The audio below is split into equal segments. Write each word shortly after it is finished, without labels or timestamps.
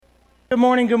Good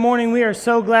morning, good morning. We are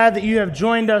so glad that you have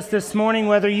joined us this morning,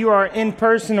 whether you are in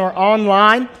person or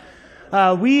online.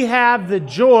 We have the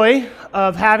joy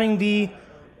of having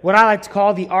what I like to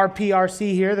call the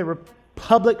RPRC here, the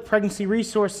Republic Pregnancy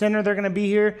Resource Center. They're going to be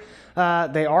here.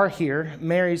 They are here.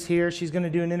 Mary's here. She's going to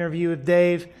do an interview with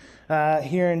Dave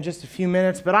here in just a few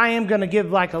minutes. But I am going to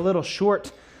give like a little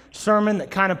short sermon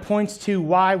that kind of points to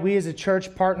why we as a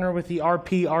church partner with the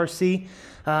RPRC.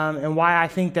 And why I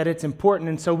think that it's important.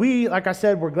 And so like I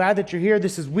said, we're glad that you're here.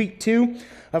 This is week 2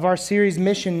 of our series,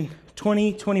 Mission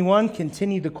 2021,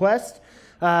 Continue the Quest.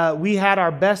 We had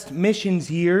our best missions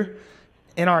year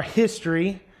in our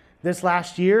history this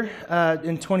last year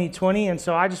in 2020. And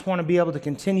so I just want to be able to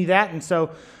continue that. And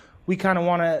so we kind of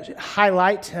want to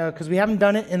highlight, because we haven't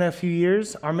done it in a few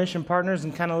years, our mission partners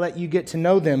and kind of let you get to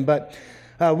know them. But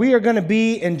we are going to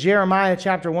be in Jeremiah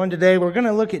chapter 1 today. We're going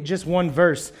to look at just one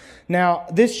verse. Now,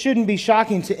 this shouldn't be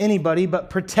shocking to anybody, but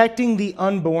protecting the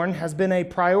unborn has been a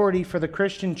priority for the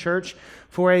Christian church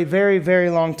for a very,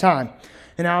 very long time.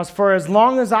 And now, for as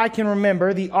long as I can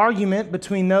remember, the argument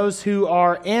between those who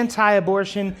are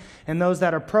anti-abortion and those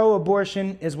that are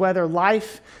pro-abortion is whether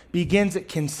life begins at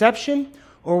conception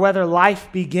or whether life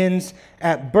begins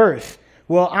at birth.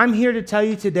 Well, I'm here to tell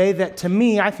you today that to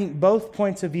me, I think both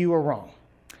points of view are wrong.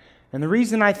 And the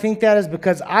reason I think that is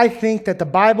because I think that the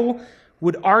Bible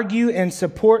would argue and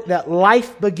support that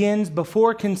life begins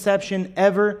before conception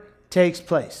ever takes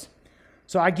place.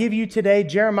 So I give you today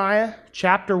Jeremiah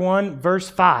chapter 1, verse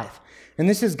 5. And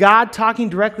this is God talking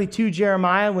directly to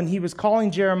Jeremiah when he was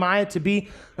calling Jeremiah to be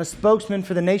a spokesman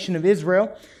for the nation of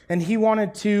Israel. And he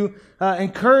wanted to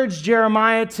encourage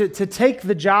Jeremiah to take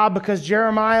the job because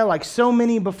Jeremiah, like so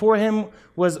many before him,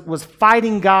 was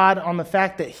fighting God on the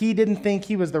fact that he didn't think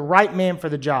he was the right man for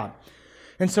the job.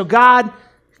 And so God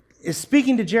is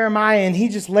speaking to Jeremiah and he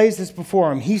just lays this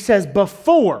before him. He says,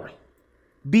 before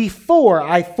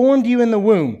I formed you in the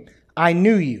womb, I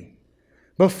knew you.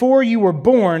 Before you were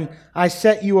born, I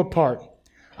set you apart.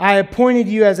 I appointed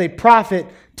you as a prophet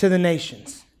to the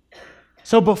nations.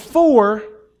 So before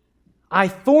I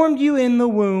formed you in the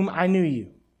womb, I knew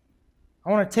you. I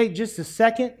want to take just a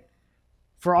second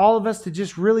for all of us to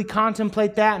just really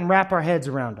contemplate that and wrap our heads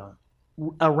around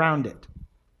it.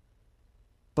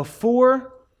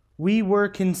 Before we were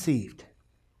conceived,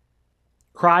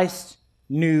 Christ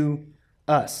knew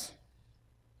us.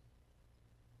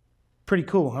 Pretty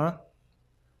cool, huh?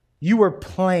 You were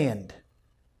planned.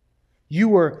 You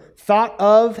were thought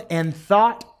of and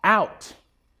thought out.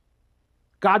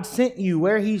 God sent you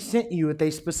where he sent you with a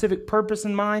specific purpose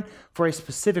in mind for a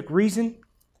specific reason.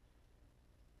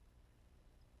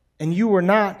 And you were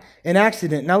not an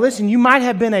accident. Now listen, you might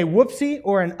have been a whoopsie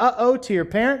or an uh-oh to your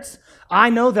parents.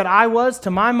 I know that I was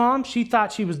to my mom. She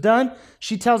thought she was done.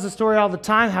 She tells the story all the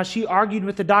time how she argued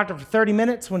with the doctor for 30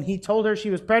 minutes when he told her she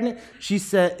was pregnant. She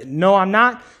said, no, I'm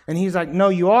not. And he's like, no,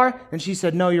 you are. And she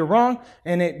said, no, you're wrong.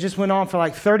 And it just went on for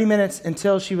like 30 minutes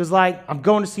until she was like, I'm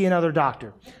going to see another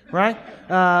doctor, right?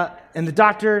 And the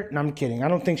doctor, no, I'm kidding. I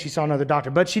don't think she saw another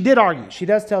doctor, but she did argue. She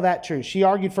does tell that truth. She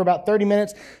argued for about 30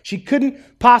 minutes. She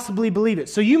couldn't possibly believe it.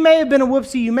 So you may have been a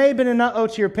whoopsie. You may have been an uh-oh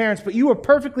to your parents, but you were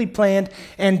perfectly planned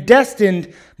and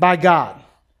destined by God.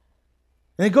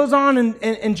 And it goes on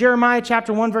in Jeremiah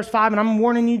chapter 1, verse 5, and I'm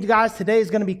warning you guys, today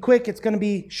is going to be quick. It's going to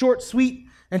be short, sweet,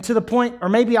 and to the point, or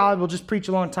maybe I will just preach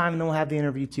a long time and then we'll have the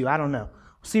interview too. I don't know.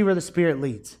 We'll see where the Spirit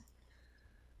leads.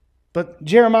 But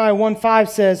Jeremiah 1:5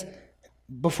 says,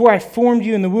 before I formed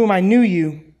you in the womb, I knew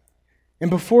you. And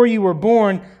before you were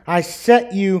born, I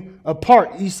set you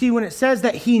apart. You see, when it says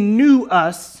that he knew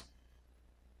us,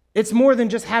 it's more than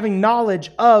just having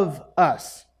knowledge of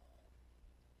us.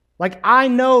 Like, I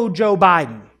know Joe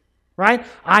Biden, right?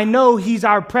 I know he's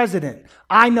our president.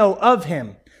 I know of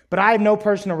him, but I have no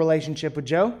personal relationship with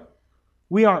Joe.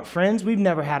 We aren't friends. We've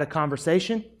never had a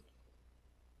conversation.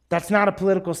 That's not a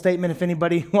political statement if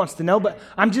anybody wants to know, but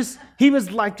he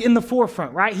was like in the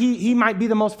forefront, right? He might be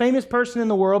the most famous person in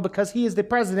the world because he is the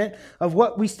president of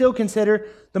what we still consider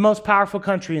the most powerful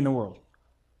country in the world.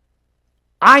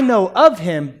 I know of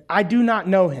him. I do not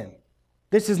know him.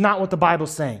 This is not what the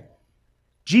Bible's saying.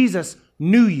 Jesus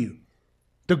knew you.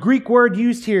 The Greek word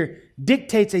used here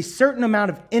dictates a certain amount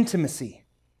of intimacy.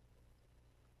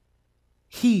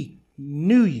 He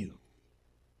knew you.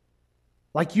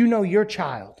 Like you know your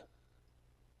child.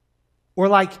 Or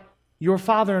like your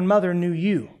father and mother knew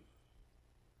you.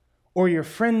 Or your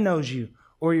friend knows you.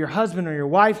 Or your husband or your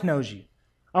wife knows you.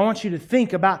 I want you to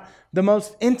think about the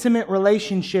most intimate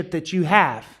relationship that you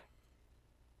have.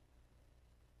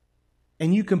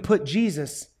 And you can put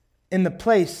Jesus in the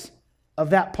place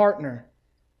of that partner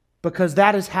because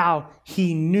that is how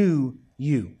he knew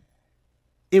you.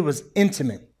 It was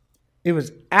intimate. It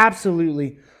was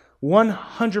absolutely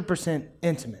 100%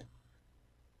 intimate.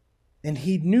 And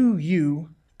he knew you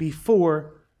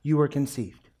before you were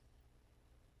conceived.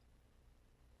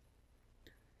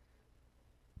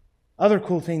 Other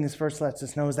cool thing this verse lets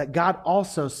us know is that God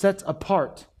also sets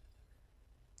apart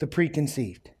the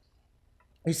preconceived.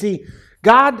 You see,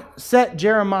 God set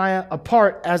Jeremiah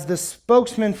apart as the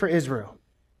spokesman for Israel.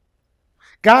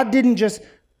 God didn't just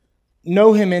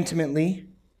know him intimately,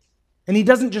 and he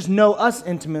doesn't just know us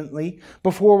intimately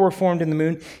before we're formed in the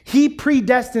moon. He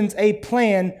predestines a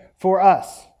plan for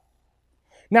us.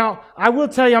 Now, I will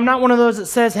tell you, I'm not one of those that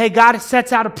says, hey, God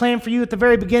sets out a plan for you at the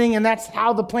very beginning, and that's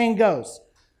how the plan goes.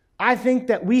 I think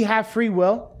that we have free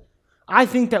will. I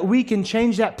think that we can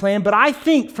change that plan, but I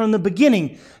think from the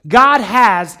beginning, God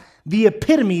has the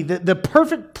epitome, the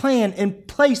perfect plan in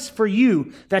place for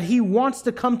you that he wants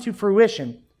to come to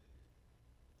fruition.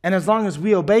 And as long as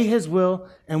we obey his will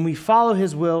and we follow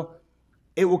his will,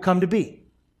 it will come to be.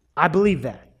 I believe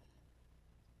that.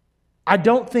 I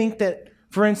don't think that,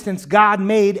 for instance, God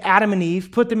made Adam and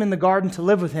Eve, put them in the garden to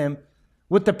live with him,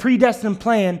 with the predestined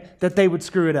plan that they would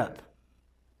screw it up.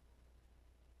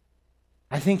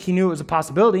 I think he knew it was a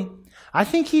possibility. I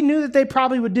think he knew that they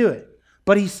probably would do it,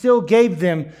 but he still gave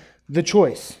them the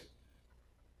choice.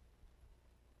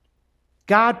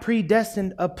 God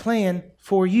predestined a plan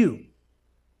for you.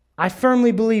 I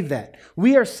firmly believe that.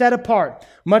 We are set apart,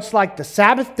 much like the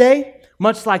Sabbath day,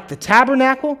 much like the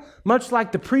tabernacle, much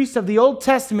like the priests of the Old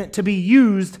Testament, to be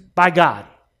used by God.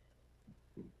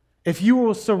 If you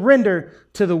will surrender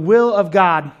to the will of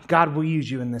God, God will use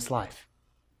you in this life.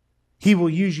 He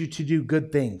will use you to do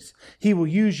good things. He will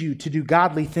use you to do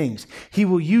godly things. He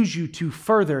will use you to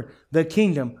further the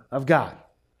kingdom of God.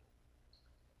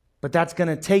 But that's going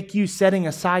to take you setting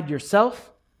aside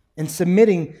yourself and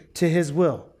submitting to his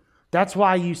will. That's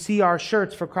why you see our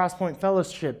shirts for Crosspoint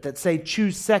Fellowship that say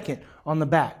choose second on the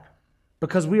back,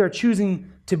 because we are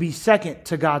choosing to be second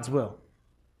to God's will.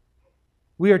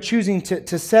 We are choosing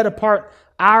to set apart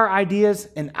our ideas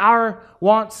and our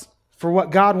wants for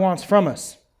what God wants from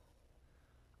us.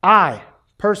 I,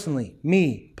 personally,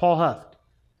 me, Paul Huft,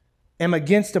 am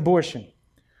against abortion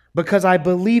because I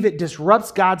believe it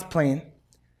disrupts God's plan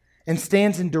and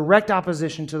stands in direct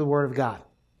opposition to the Word of God.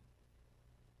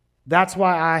 That's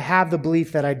why I have the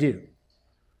belief that I do.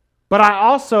 But I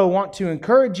also want to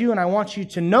encourage you, and I want you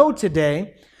to know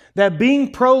today that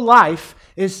being pro-life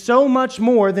is so much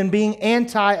more than being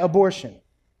anti-abortion.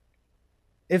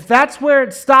 If that's where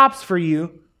it stops for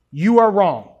you, you are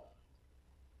wrong.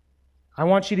 I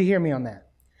want you to hear me on that.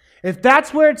 If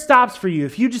that's where it stops for you,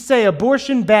 if you just say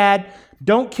abortion bad,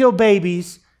 don't kill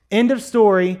babies, end of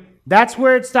story, that's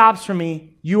where it stops for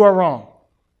me, you are wrong.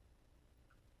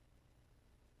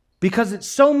 Because it's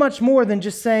so much more than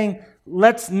just saying,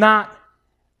 let's not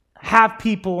have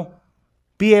people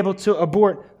be able to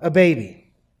abort a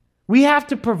baby. We have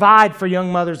to provide for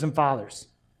young mothers and fathers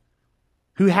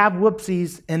who have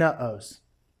whoopsies and uh-ohs.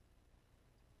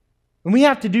 And we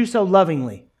have to do so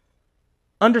lovingly,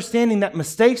 understanding that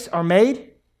mistakes are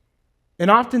made. And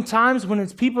oftentimes when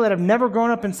it's people that have never grown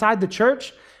up inside the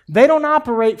church, they don't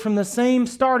operate from the same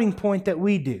starting point that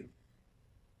we do.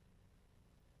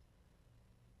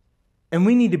 And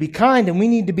we need to be kind and we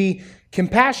need to be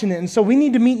compassionate. And so we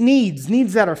need to meet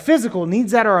needs that are physical,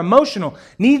 needs that are emotional,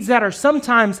 needs that are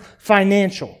sometimes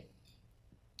financial.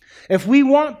 If we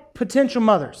want potential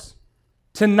mothers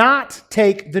to not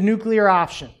take the nuclear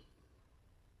option,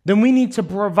 then we need to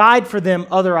provide for them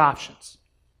other options.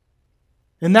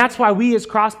 And that's why we as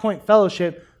Crosspoint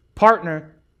Fellowship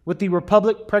partner with the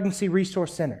Republic Pregnancy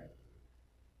Resource Center,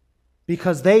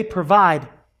 because they provide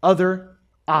other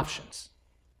options.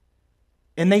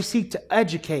 And they seek to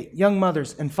educate young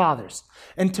mothers and fathers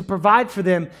and to provide for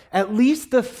them at least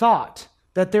the thought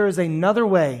that there is another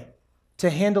way to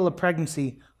handle a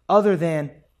pregnancy other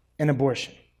than an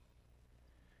abortion.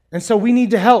 And so we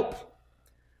need to help.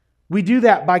 We do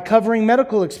that by covering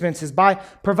medical expenses, by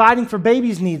providing for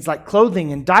babies' needs like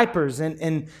clothing and diapers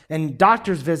and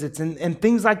doctor's visits and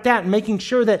things like that, and making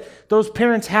sure that those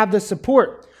parents have the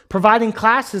support, providing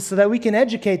classes so that we can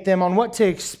educate them on what to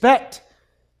expect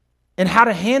and how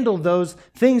to handle those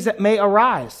things that may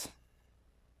arise.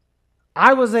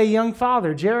 I was a young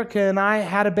father. Jerica and I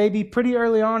had a baby pretty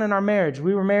early on in our marriage.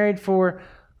 We were married for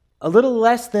a little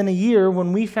less than a year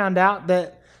when we found out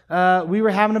that we were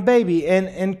having a baby.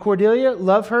 And Cordelia,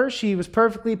 love her. She was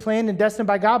perfectly planned and destined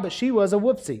by God, but she was a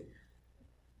whoopsie.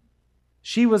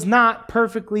 She was not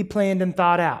perfectly planned and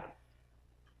thought out.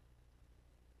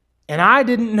 And I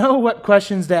didn't know what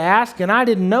questions to ask, and I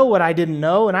didn't know what I didn't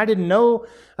know, and I didn't know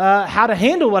how to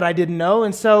handle what I didn't know.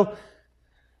 And so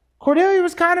Cordelia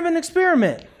was kind of an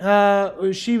experiment.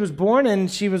 She was born, and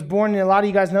a lot of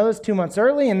you guys know this, 2 months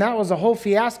early, and that was a whole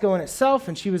fiasco in itself,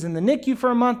 and she was in the NICU for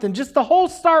a month, and just the whole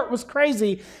start was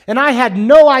crazy, and I had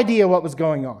no idea what was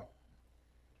going on.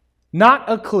 Not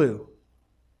a clue.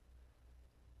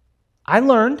 I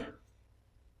learned,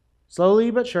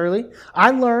 slowly but surely,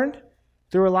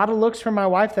 through a lot of looks from my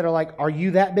wife that are like, "Are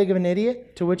you that big of an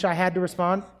idiot?" To which I had to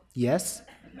respond, "Yes."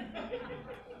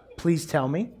 "Please tell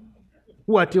me.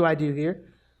 What do I do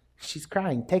here?" "She's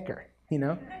crying. Take her,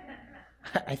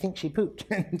 "I think she pooped."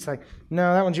 It's like,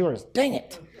 "No, that one's yours." Dang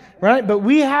it. Right? But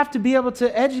we have to be able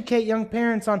to educate young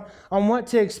parents on what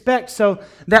to expect so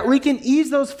that we can ease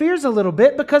those fears a little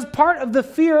bit, because part of the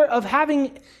fear of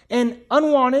having an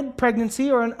unwanted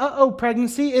pregnancy or an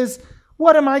pregnancy is,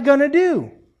 what am I going to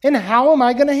do? And how am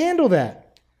I going to handle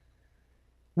that?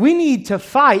 We need to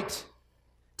fight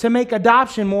to make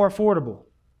adoption more affordable.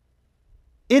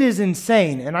 It is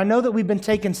insane. And I know that we've been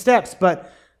taking steps,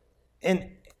 but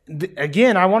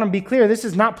again, I want to be clear, this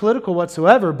is not political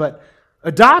whatsoever, but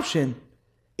adoption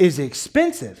is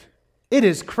expensive. It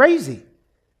is crazy.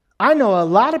 I know a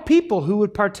lot of people who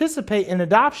would participate in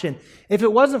adoption if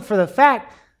it wasn't for the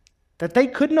fact that they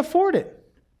couldn't afford it.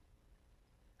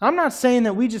 I'm not saying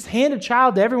that we just hand a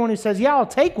child to everyone who says, "Yeah, I'll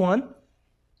take one."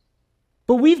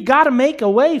 But we've got to make a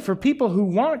way for people who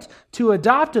want to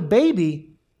adopt a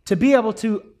baby to be able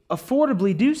to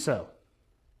affordably do so.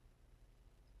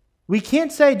 We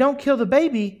can't say, "Don't kill the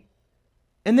baby,"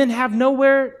 and then have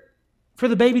nowhere for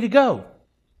the baby to go.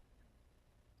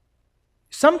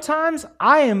 Sometimes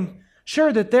I am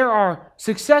sure that there are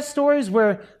success stories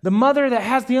where the mother that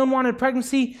has the unwanted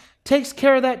pregnancy takes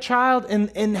care of that child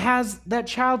and has that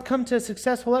child come to a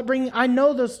successful upbringing. I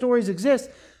know those stories exist.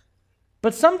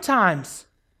 But sometimes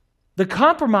the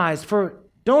compromise for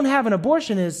don't have an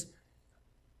abortion is,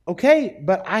 okay,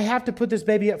 but I have to put this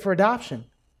baby up for adoption.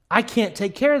 I can't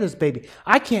take care of this baby.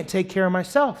 I can't take care of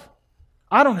myself.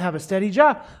 I don't have a steady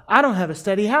job. I don't have a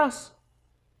steady house.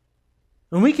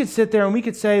 And we could sit there and we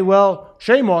could say, "Well,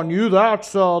 shame on you.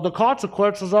 That's the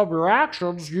consequences of your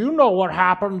actions. You know what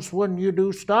happens when you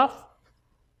do stuff."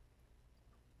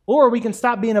 Or we can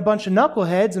stop being a bunch of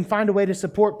knuckleheads and find a way to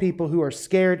support people who are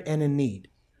scared and in need.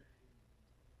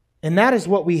 And that is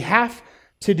what we have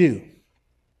to do.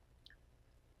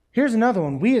 Here's another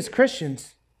one. We as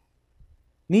Christians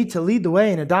need to lead the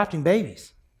way in adopting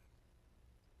babies.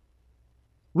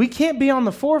 We can't be on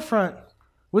the forefront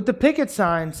with the picket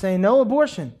sign saying no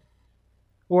abortion,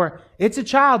 or it's a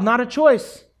child, not a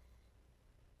choice,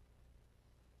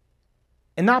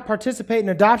 and not participate in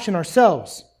adoption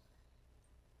ourselves.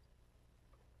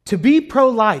 To be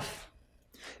pro-life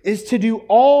is to do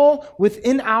all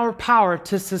within our power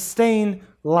to sustain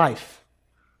life.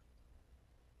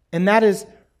 And that is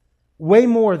way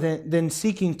more than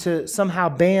seeking to somehow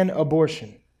ban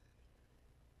abortion.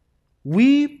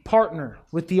 We partner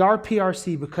with the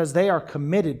RPRC because they are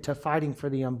committed to fighting for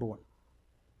the unborn,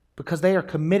 because they are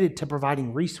committed to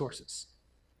providing resources,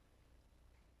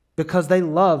 because they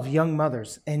love young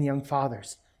mothers and young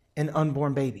fathers and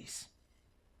unborn babies,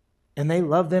 and they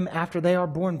love them after they are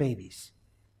born babies.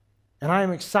 And I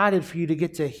am excited for you to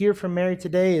get to hear from Mary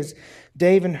today as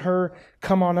Dave and her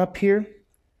come on up here.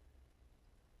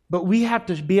 But we have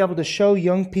to be able to show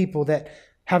young people that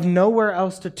have nowhere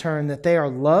else to turn that they are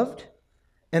loved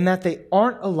and that they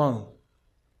aren't alone.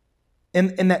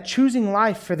 And that choosing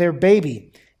life for their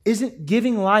baby isn't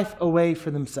giving life away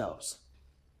for themselves.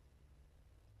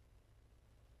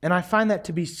 And I find that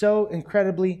to be so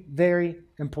incredibly, very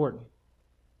important.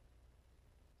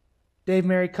 Dave,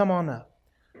 Mary, come on up.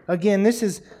 Again, this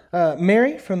is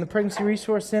Mary from the Pregnancy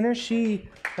Resource Center. She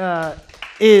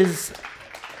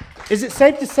is it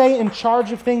safe to say in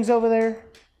charge of things over there?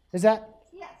 Is that?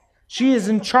 She is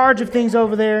in charge of things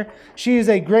over there. She is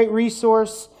a great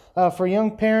resource for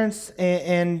young parents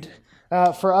and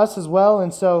for us as well.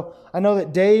 And so I know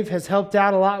that Dave has helped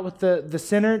out a lot with the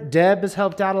center. Deb has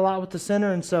helped out a lot with the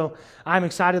center. And so I'm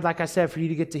excited, like I said, for you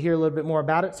to get to hear a little bit more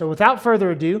about it. So without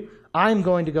further ado, I'm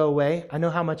going to go away. I know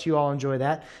how much you all enjoy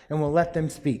that, and we'll let them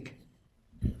speak.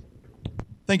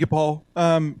 Thank you, Paul.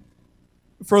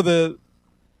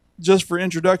 Just for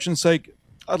introduction's sake,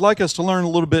 I'd like us to learn a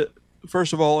little bit,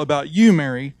 first of all, about you,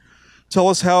 Mary. Tell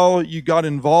us how you got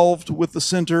involved with the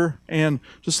center and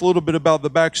just a little bit about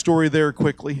the backstory there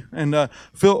quickly. And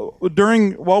Phil,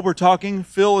 while we're talking,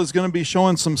 Phil is going to be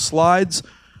showing some slides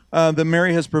that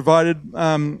Mary has provided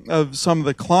of some of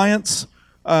the clients.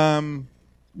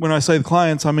 When I say the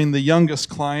clients, I mean the youngest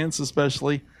clients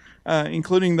especially,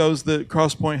 including those that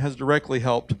CrossPoint has directly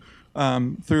helped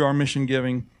through our mission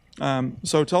giving.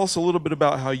 So tell us a little bit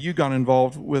about how you got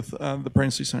involved with the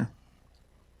Pregnancy Center.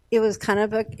 It was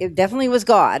it definitely was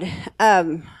God.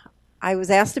 I was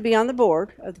asked to be on the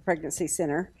board of the Pregnancy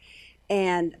Center,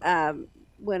 and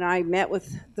when I met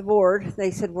with the board,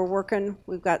 they said,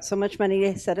 we've got so much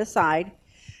money set aside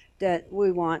that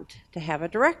we want to have a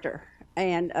director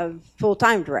and a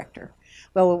full-time director.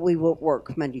 Well, we will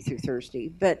work Monday through Thursday.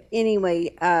 But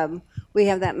anyway, we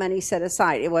have that money set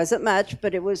aside. It wasn't much,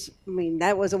 but that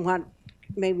wasn't what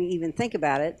made me even think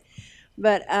about it.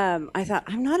 But I thought,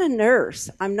 I'm not a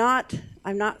nurse. I'm not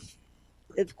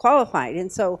qualified.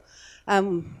 And so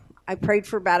I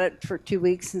prayed about it for 2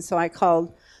 weeks. And so I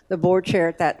called the board chair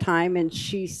at that time, and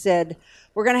she said,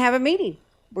 we're going to have a meeting.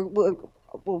 We'll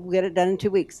get it done in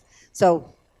 2 weeks.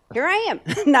 So here I am,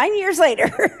 9 years later.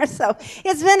 So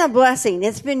it's been a blessing.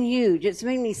 It's been huge. It's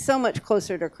made me so much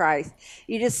closer to Christ.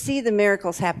 You just see the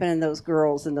miracles happen in those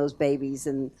girls and those babies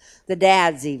and the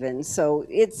dads even. So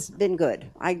it's been good.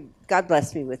 God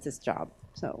blessed me with this job.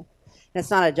 So it's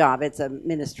not a job, it's a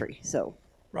ministry. So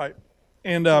Right.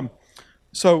 And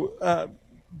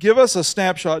give us a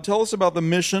snapshot. Tell us about the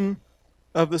mission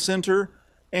of the center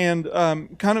and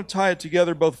kind of tie it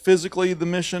together, both physically, the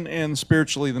mission, and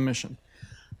spiritually, the mission.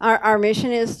 Our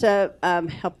mission is to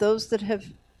help those that have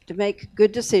to make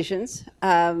good decisions,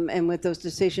 and with those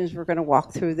decisions, we're going to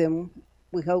walk through them,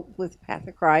 we hope, with Path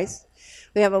of Christ.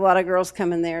 We have a lot of girls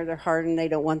come in there, they're hardened, they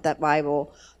don't want that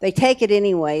Bible. They take it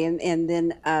anyway, and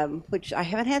then, which I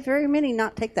haven't had very many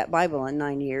not take that Bible in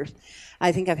 9 years.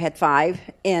 I think I've had 5,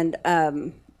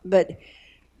 but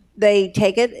they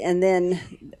take it, and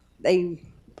then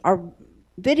our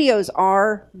videos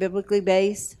are biblically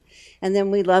based, and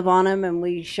then we love on them and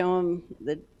we show them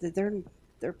that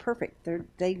they're perfect.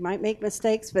 They might make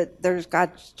mistakes, but they're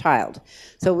God's child,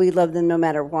 so we love them no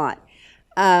matter what.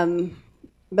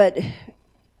 But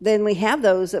then we have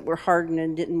those that were hardened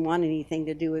and didn't want anything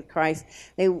to do with Christ.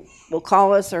 They will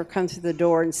call us or come through the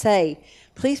door and say,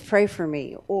 "Please pray for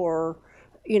me," or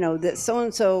that so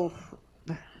and so,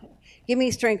 give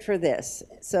me strength for this.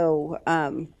 So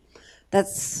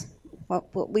that's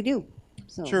what we do.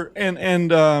 So. Sure, and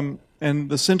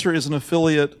the center is an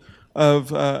affiliate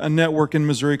of a network in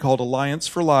Missouri called Alliance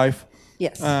for Life.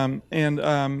 Yes.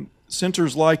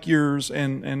 Centers like yours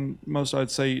and most,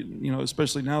 I'd say,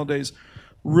 especially nowadays,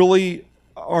 really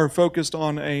are focused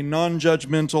on a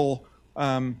non-judgmental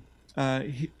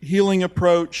healing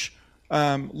approach,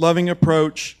 loving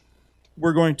approach.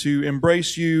 We're going to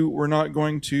embrace you. We're not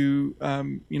going to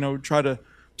try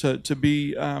to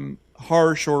be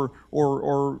harsh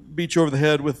or beat you over the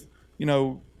head with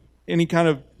any kind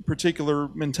of particular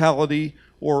mentality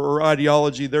or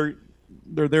ideology.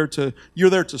 You're there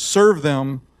to serve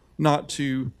them, not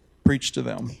to preach to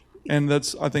them. And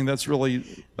I think that's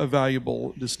really a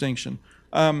valuable distinction.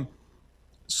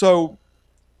 So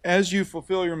as you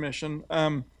fulfill your mission,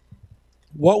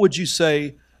 what would you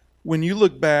say when you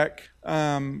look back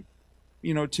 10,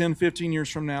 15 years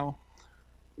from now?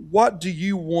 What do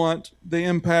you want the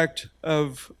impact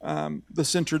of the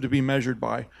center to be measured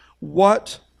by?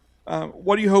 What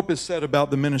do you hope is said about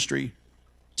the ministry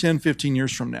 10, 15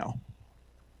 years from now?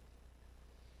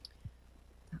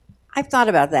 I've thought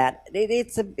about that.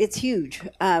 It's huge.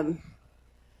 The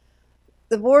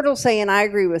board will say, and I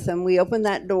agree with them, we open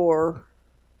that door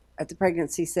at the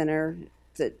pregnancy center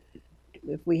that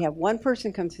if we have one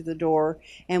person come through the door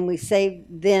and we save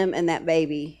them and that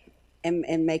baby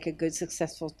and make a good,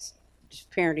 successful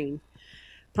parenting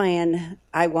plan,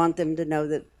 I want them to know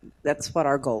that that's what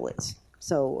our goal is.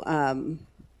 So,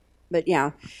 but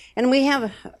yeah, and we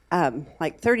have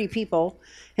like 30 people,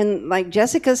 and like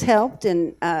Jessica's helped,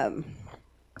 and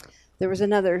there was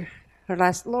another,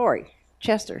 Lori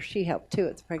Chester, she helped too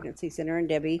at the pregnancy center, and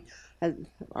Debbie,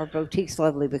 our boutique's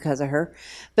lovely because of her.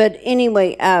 But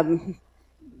anyway,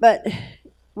 but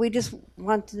we just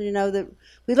wanted to know that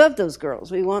we love those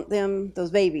girls. We want them,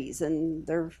 those babies, and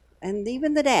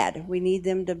even the dad. We need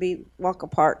them to walk a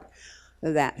part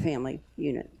of that family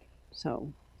unit.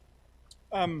 So.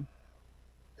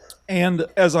 And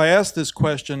as I ask this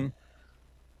question,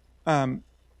 I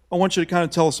want you to kind of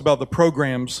tell us about the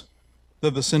programs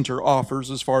that the center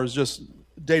offers as far as just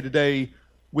day-to-day,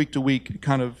 week-to-week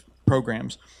kind of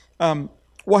programs.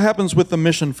 What happens with the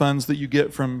mission funds that you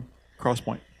get from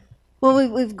Crosspoint? Well,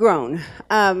 we've grown.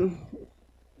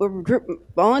 We're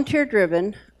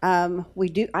volunteer-driven.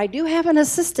 I do have an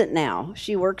assistant now.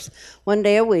 She works 1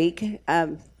 day a week.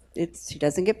 She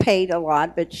doesn't get paid a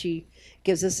lot, but she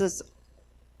gives us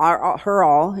her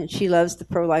all, and she loves the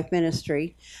pro-life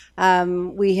ministry.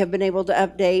 We have been able to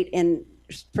update and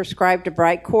prescribe to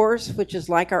Bright course, which is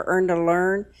like our Earn to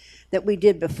Learn. that we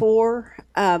did before,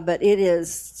 but it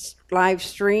is live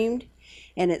streamed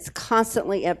and it's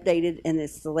constantly updated and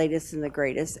it's the latest and the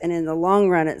greatest. And in the long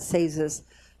run, it saves us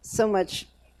so much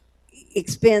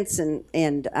expense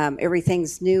and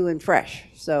everything's new and fresh.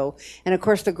 So, and of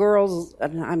course the girls,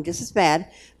 I'm just as bad,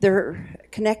 they're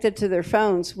connected to their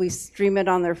phones. We stream it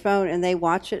on their phone and they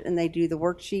watch it and they do the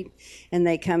worksheet and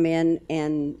they come in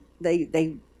and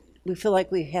we feel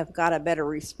like we have got a better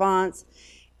response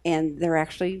and they're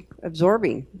actually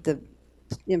absorbing the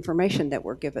information that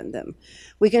we're giving them.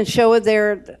 We can show it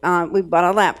there. We bought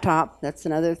a laptop. That's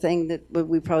another thing that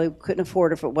we probably couldn't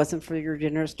afford if it wasn't for your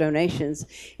generous donations.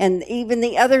 And even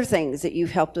the other things that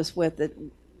you've helped us with that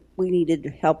we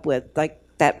needed help with, like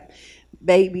that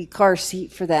baby car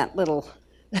seat for that little...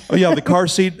 Oh yeah, the car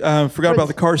seat. Forgot about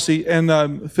the car seat.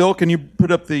 And Phil, can you put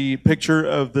up the picture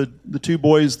of the two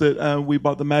boys that we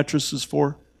bought the mattresses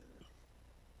for?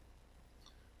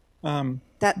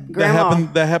 That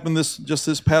happened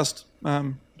this past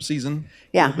season.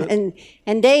 Yeah,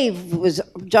 and Dave was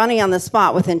Johnny on the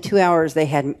spot. Within 2 hours, they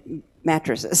had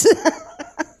mattresses.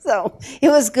 So it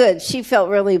was good. She felt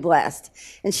really blessed,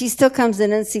 and she still comes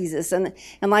in and sees us. And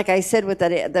like I said, with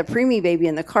the preemie baby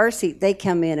in the car seat, they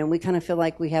come in, and we kind of feel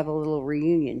like we have a little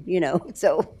reunion,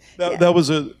 So that was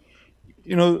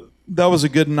a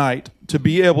good night to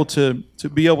be able to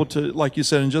like you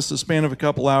said, in just the span of a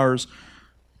couple hours,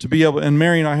 to be able. And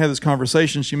Mary and I had this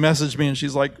conversation. She messaged me and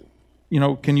she's like,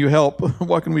 can you help?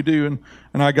 What can we do?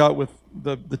 And I got with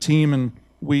the team and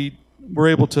we were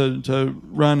able to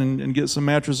run and get some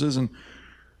mattresses and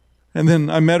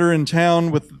then I met her in town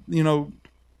with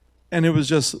and it was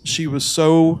just, she was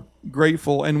so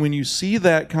grateful. And when you see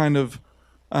that kind of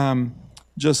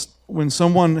just when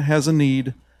someone has a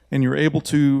need and you're able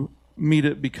to meet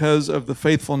it because of the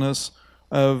faithfulness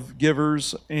of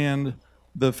givers and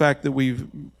the fact that we've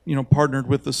partnered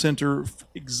with the center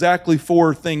exactly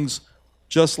for things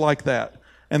just like that,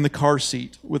 and the car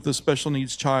seat with the special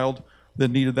needs child that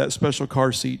needed that special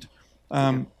car seat.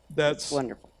 That's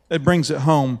wonderful. It brings it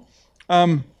home.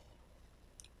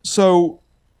 So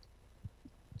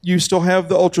you still have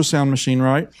the ultrasound machine,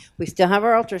 right? We still have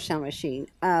our ultrasound machine.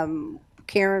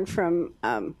 Karen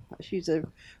she's a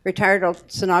retired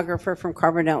sonographer from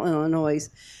Carbondale, Illinois.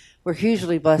 We're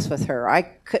hugely blessed with her. I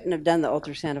couldn't have done the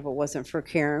ultrasound if it wasn't for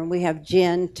Karen. We have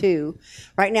Jen, too.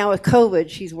 Right now with COVID,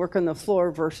 she's working the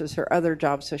floor versus her other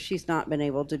job, so she's not been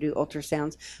able to do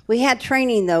ultrasounds. We had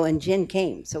training, though, and Jen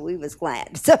came, so we was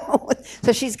glad.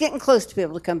 So she's getting close to be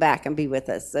able to come back and be with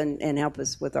us and help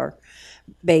us with our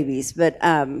babies. But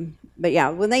yeah,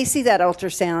 when they see that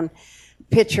ultrasound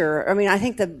picture, I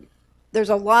think there's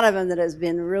a lot of them that has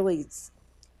been really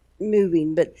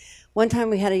moving, but one time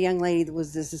we had a young lady that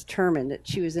was determined that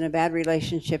she was in a bad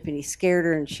relationship and he scared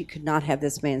her and she could not have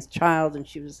this man's child and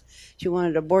she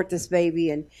wanted to abort this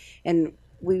baby and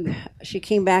she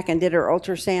came back and did her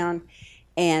ultrasound,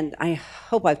 and I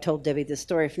hope I've told Debbie this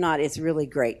story. If not, it's really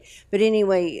great. But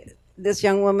anyway, this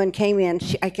young woman came in.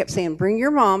 I kept saying, bring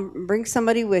your mom, bring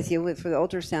somebody with you for the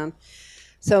ultrasound.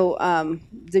 So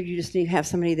you just need to have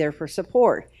somebody there for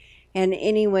support. And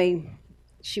anyway,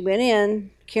 she went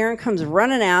in. Karen comes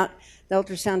running out, the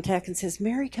ultrasound tech, and says,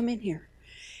 Mary, come in here.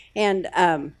 And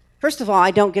first of all,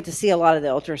 I don't get to see a lot of the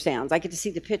ultrasounds. I get to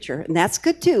see the picture, and that's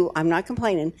good too. I'm not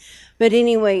complaining. But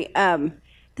anyway,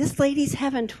 this lady's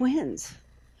having twins.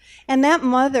 And that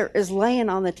mother is laying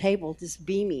on the table just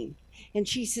beaming. And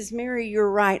she says, Mary,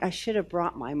 you're right. I should have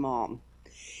brought my mom.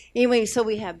 Anyway, so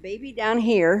we have baby down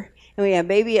here, and we have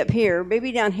baby up here.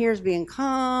 Baby down here is being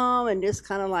calm and just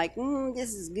kind of like,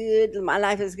 this is good. My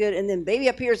life is good. And then baby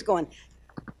up here is going,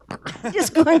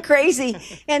 just going crazy.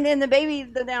 And then the baby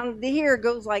down here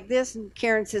goes like this. And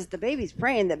Karen says, the baby's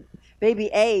praying that baby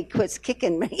A quits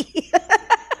kicking me.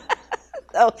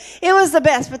 So it was the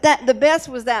best. But the best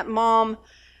was that mom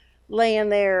laying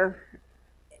there.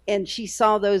 And she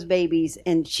saw those babies,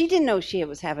 and she didn't know she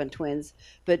was having twins,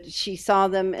 but she saw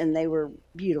them, and they were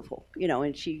beautiful,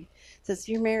 and she says,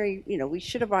 you're Mary, we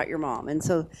should have brought your mom. And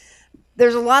so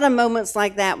there's a lot of moments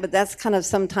like that, but that's kind of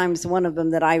sometimes one of them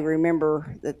that I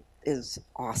remember that is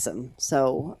awesome.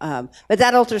 So, but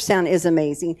that ultrasound is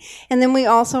amazing. And then we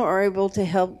also are able to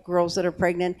help girls that are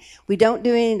pregnant. We don't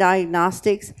do any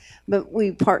diagnostics, but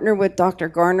we partner with Dr.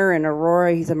 Garner in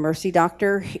Aurora. He's a Mercy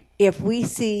doctor. If we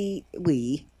see,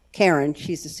 Karen,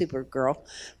 she's a super girl,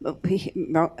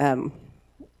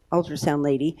 ultrasound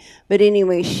lady. But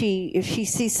anyway, if she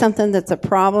sees something that's a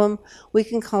problem, we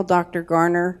can call Dr.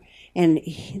 Garner, and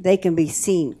they can be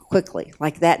seen quickly,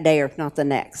 like that day or if not the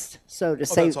next. So to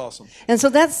save, that's awesome. And so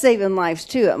that's saving lives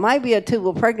too. It might be a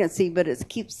tubal pregnancy, but it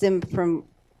keeps them from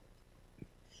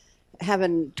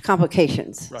having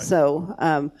complications. Right.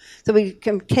 So so we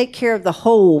can take care of the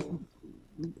whole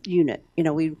unit. You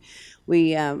know, we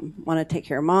want to take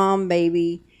care of mom,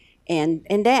 baby, and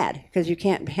dad, because you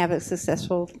can't have a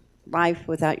successful life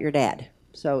without your dad.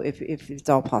 So if it's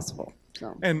all possible.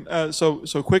 So. And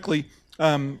so quickly,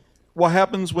 what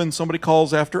happens when somebody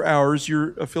calls after hours?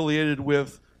 You're affiliated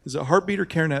with, is it Heartbeat or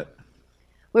CareNet?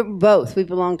 We're both. We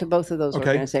belong to both of those Okay.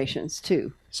 organizations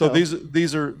too. So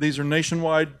these are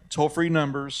nationwide toll-free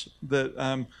numbers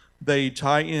that they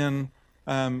tie in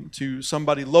to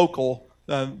somebody local,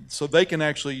 so they can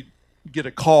actually get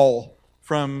a call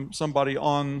from somebody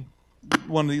on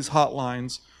one of these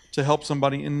hotlines to help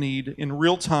somebody in need in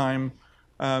real time,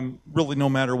 really no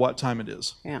matter what time it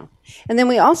is. Yeah. And then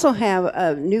we also have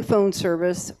a new phone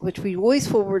service, which we always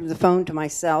forward the phone to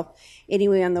myself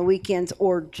anyway on the weekends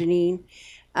or Janine.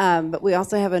 But we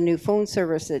also have a new phone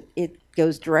service that it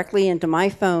goes directly into my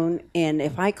phone, and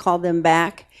if I call them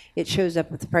back, it shows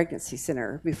up at the pregnancy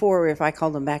center. Before, if I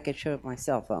called them back, it showed up on my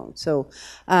cell phone. So,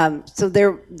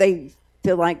 they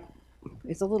feel like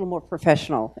it's a little more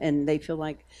professional, and they feel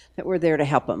like that we're there to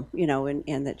help them, you know,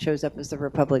 and that shows up as the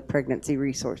Republic Pregnancy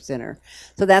Resource Center.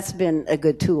 So that's been a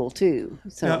good tool too.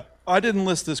 So Now, I didn't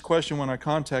list this question when I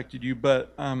contacted you,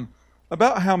 but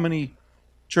about how many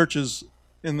churches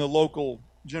in the local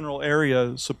general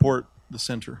area support the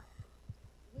center?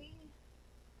 we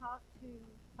talked to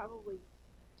probably,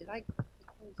 did I close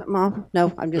something off?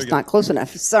 No, I'm just There you not close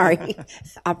enough. Sorry.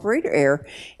 Operator error.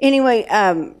 Anyway,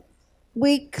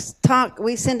 we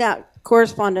send out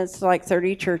correspondence to like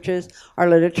 30 churches. Our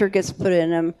literature gets put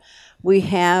in them. We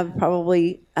have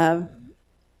probably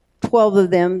 12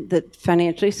 of them that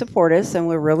financially support us, and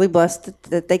we're really blessed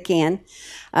that they can.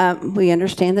 We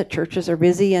understand that churches are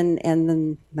busy and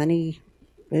the money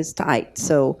is tight.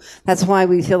 So that's why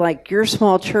we feel like your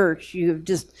small church, you've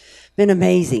just been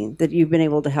amazing that you've been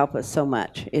able to help us so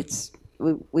much.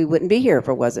 We wouldn't be here if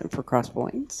it wasn't for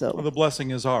Crosspoint. Well, So the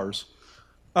blessing is ours.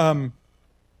 I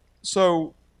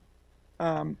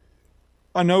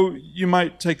know you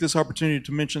might take this opportunity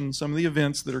to mention some of the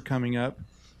events that are coming up,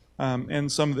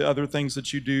 and some of the other things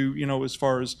that you do, you know, as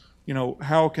far as, you know,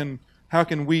 how can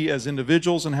we as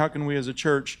individuals and how can we as a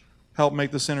church help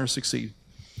make the center succeed?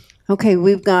 okay,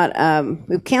 we've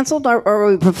canceled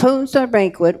we proposed our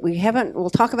banquet. We'll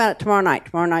talk about it tomorrow night.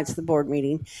 Tomorrow night's the board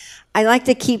meeting. I like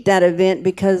to keep that event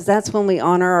because that's when we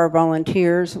honor our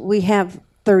volunteers. We have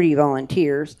 30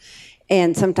 volunteers,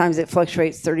 and sometimes it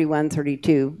fluctuates 31,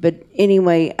 32. But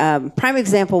anyway, prime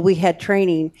example, we had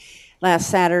training last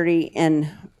Saturday, and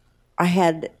I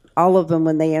had all of them,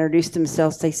 when they introduced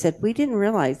themselves, they said, we didn't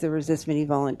realize there was this many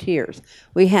volunteers.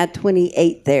 We had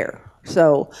 28 there.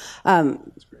 So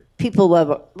people love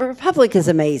it. Republic is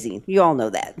amazing. You all know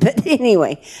that. But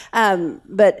anyway,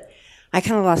 but I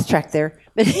kind of lost track there.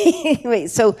 But anyway,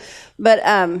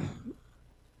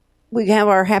 we have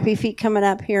our Happy Feet coming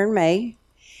up here in May.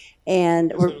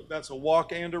 And So that's a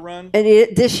walk and a run?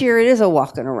 this year it is a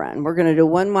walk and a run. We're going to do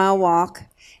 1 mile walk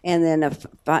and then a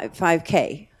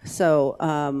 5K.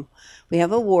 So we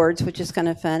have awards, which is kind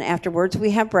of fun. Afterwards, we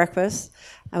have breakfast.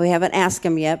 We haven't asked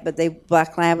them yet, but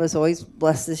Black Lab has always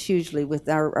blessed us hugely with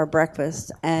our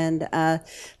breakfast. And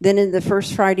then in the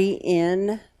first Friday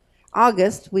in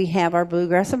August, we have our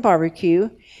Bluegrass and Barbecue.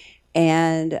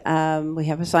 And we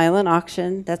have a silent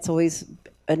auction. That's always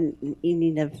an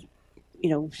evening of, you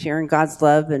know, sharing God's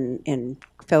love and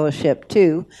fellowship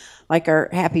too, like our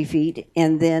Happy Feet.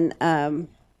 And then our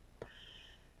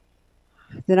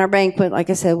banquet, like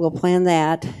I said, we'll plan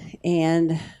that.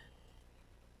 And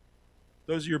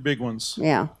Those are your big ones.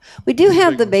 yeah, we do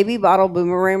have big the ones. baby bottle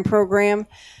boomerang program.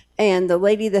 And the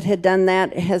lady that had done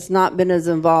that has not been as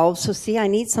involved. So see, I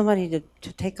need somebody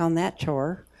to take on that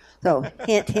chore. So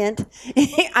hint, hint.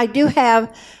 I do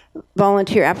have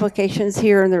volunteer applications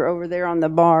here, and they're over there on the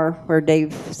bar where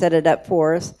Dave set it up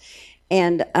for us.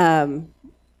 And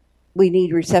we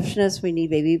need receptionists, we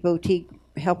need baby boutique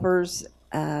helpers,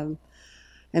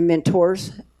 and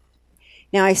mentors.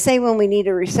 Now, I say when we need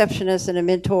a receptionist and a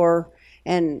mentor,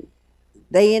 and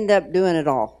they end up doing it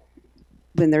all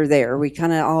when they're there. We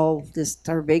kind of all just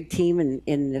our big team, and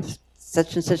if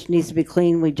such and such needs to be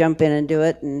clean, we jump in and do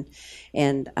it,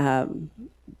 and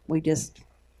we just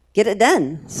get it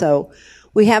done. So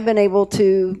we have been able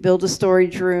to build a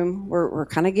storage room. We're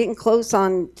kind of getting close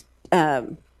on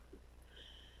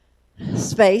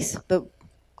space, but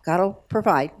God will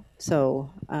provide. So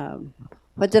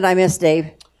what did I miss,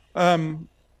 Dave?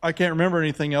 I can't remember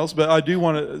anything else, but I do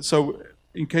want to. So,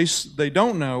 in case they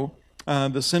don't know,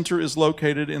 the center is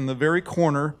located in the very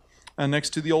corner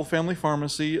next to the old family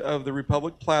pharmacy of the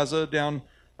Republic Plaza, down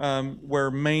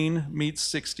where Main meets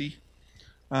 60.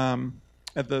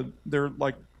 They're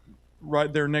like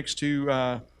right there next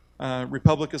to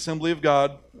Republic Assembly of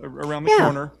God around the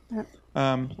corner.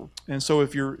 And so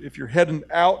if you're heading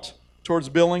out towards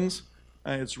Billings,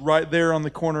 it's right there on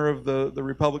the corner of the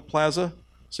Republic Plaza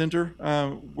Center,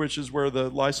 which is where the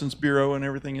license bureau and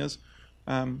everything is.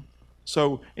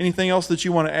 So anything else that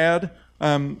you want to add?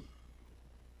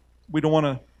 We don't want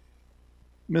to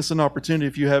miss an opportunity.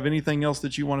 If you have anything else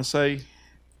that you want to say.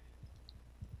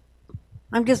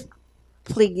 I'm just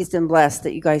pleased and blessed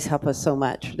that you guys help us so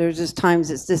much. There's just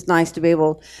times it's just nice to be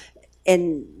able,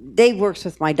 and Dave works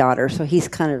with my daughter, so he's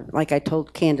kind of, like I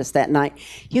told Candace that night,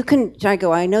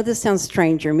 I know this sounds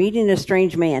strange, you're meeting a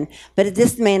strange man, but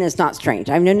this man is not strange.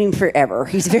 I've known him forever.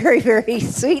 He's very, very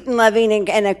sweet and loving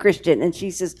and a Christian. And she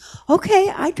says,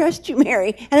 okay, I trust you,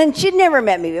 Mary. And then she'd never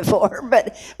met me before,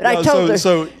 but I told her.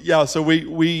 So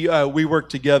we work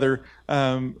together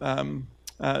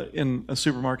in a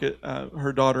supermarket,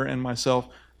 her daughter and myself,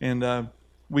 and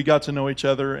we got to know each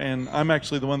other, and I'm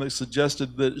actually the one that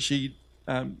suggested that she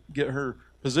get her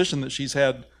position that she's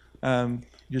had,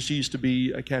 because she used to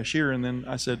be a cashier, and then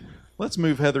I said, let's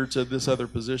move Heather to this other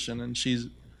position, and she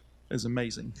is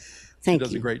amazing. She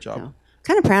does a great job. No.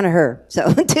 Kind of proud of her,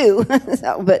 too.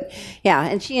 But yeah,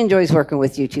 and she enjoys working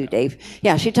with you too, Dave.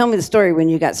 Yeah, she told me the story when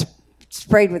you got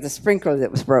sprayed with a sprinkler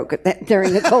that was broke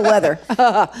during the cold weather.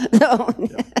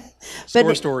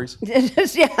 Stories.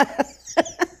 Yeah.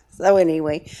 So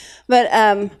anyway, but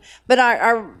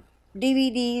our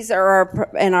DVDs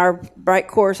and our Bright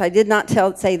course, I did not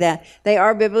say that they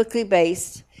are biblically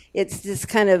based. It's just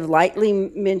kind of lightly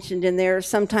mentioned in there.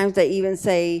 Sometimes they even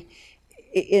say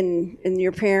in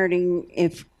your parenting,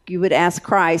 if you would ask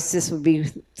Christ, this would be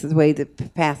the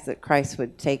path that Christ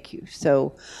would take you.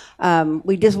 So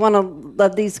we just want to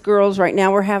love these girls. Right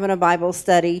now we're having a Bible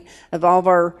study of all of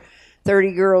our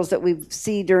 30 girls that we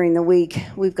see during the week.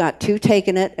 We've got 2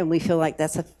 taking it, and we feel like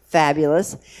that's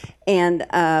fabulous. And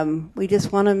we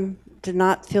just want them to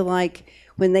not feel like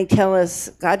when they tell us,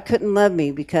 God couldn't love me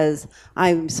because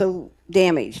I'm so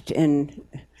damaged, and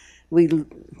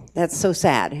that's so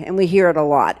sad. And we hear it a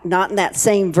lot. Not in that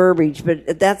same verbiage,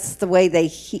 but that's the way they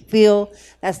feel,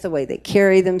 that's the way they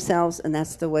carry themselves, and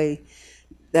that's the way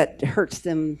that hurts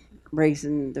them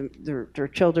raising their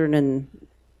children and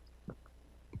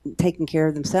taking care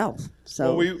of themselves.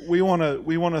 So we want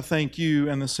to thank you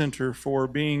and the center for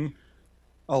being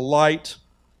a light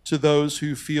to those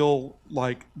who feel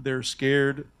like they're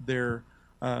scared. They're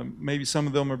maybe some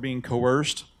of them are being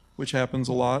coerced, which happens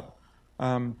a lot,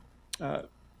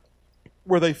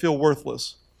 where they feel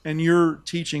worthless. And you're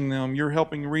teaching them, you're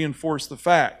helping reinforce the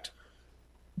fact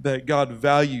that God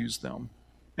values them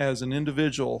as an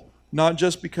individual, not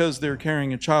just because they're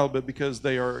carrying a child, but because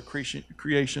they are a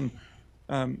creation,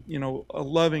 a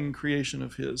loving creation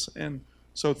of His. And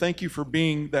so thank you for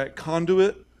being that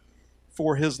conduit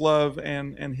for His love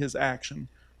and His action,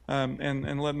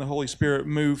 and letting the Holy Spirit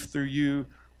move through you,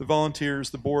 the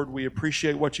volunteers, the board. We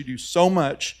appreciate what you do so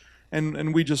much,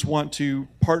 and we just want to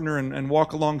partner and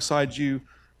walk alongside you.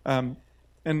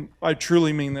 And I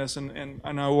truly mean this, and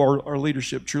I know our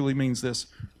leadership truly means this.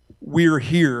 We're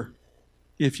here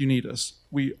if you need us.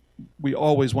 We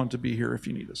always want to be here if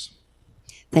you need us.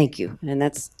 Thank you, and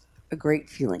that's a great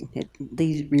feeling. It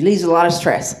relieves a lot of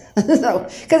stress.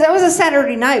 Because that was a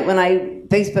Saturday night when I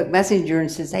Facebook Messenger and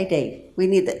says, "Hey Dave, we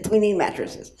need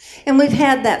mattresses." And we've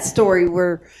had that story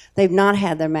where they've not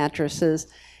had their mattresses,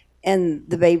 and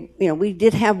the baby, we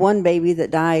did have one baby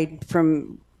that died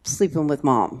from sleeping with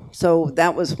mom. So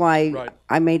that was why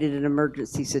I made it an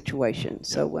emergency situation.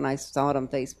 So when I saw it on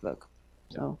Facebook,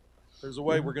 there's a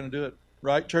way we're going to do it,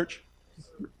 right, church?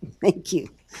 Thank you.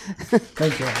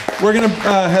 Thank you. We're going to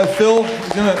have Phil.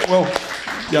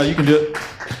 You can do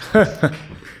it.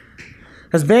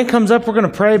 As band comes up, we're going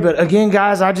to pray. But again,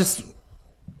 guys,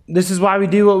 this is why we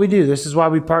do what we do. This is why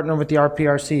we partner with the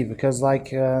RPRC, because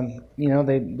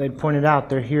they pointed out,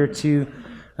 they're here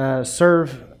to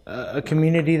serve a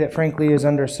community that frankly is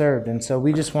underserved. And so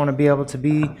we just want to be able to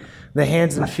be the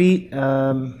hands and feet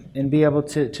and be able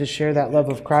to share that love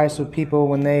of Christ with people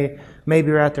when they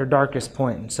maybe are at their darkest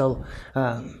point. And so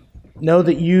know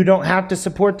that you don't have to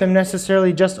support them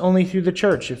necessarily just only through the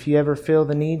church. If you ever feel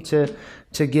the need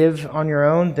to give on your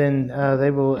own, then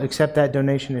they will accept that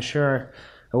donation as sure.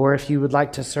 Or if you would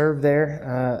like to serve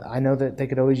there, I know that they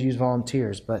could always use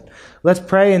volunteers. But let's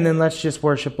pray, and then let's just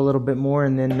worship a little bit more,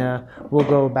 and then we'll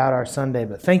go about our Sunday.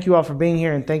 But thank you all for being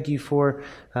here, and thank you for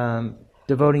the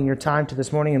devoting your time to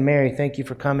this morning. And Mary, thank you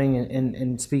for coming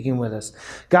and speaking with us.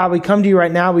 God, we come to you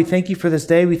right now. We thank you for this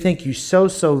day. We thank you so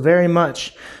very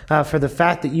much for the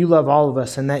fact that you love all of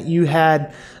us and that you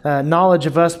had knowledge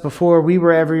of us before we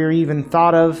were ever even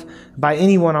thought of by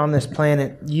anyone on this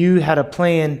planet. You had a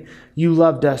plan. You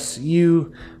loved us.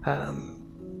 You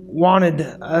wanted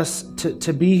us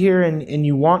to be here, and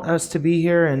you want us to be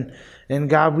here. And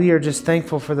God, we are just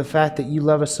thankful for the fact that you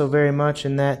love us so very much,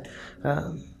 and that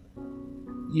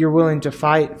you're willing to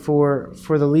fight for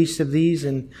the least of these.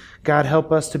 And God,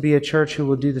 help us to be a church who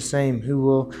will do the same, who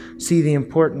will see the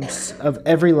importance of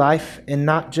every life and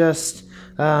not just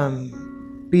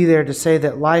be there to say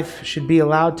that life should be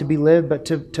allowed to be lived, but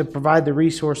to provide the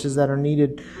resources that are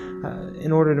needed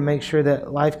in order to make sure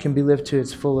that life can be lived to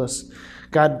its fullest.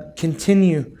 God,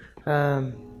 continue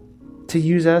to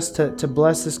use us to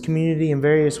bless this community in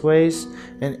various ways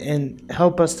and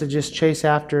help us to just chase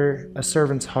after a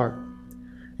servant's heart.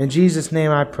 In Jesus'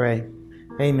 name I pray.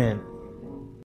 Amen.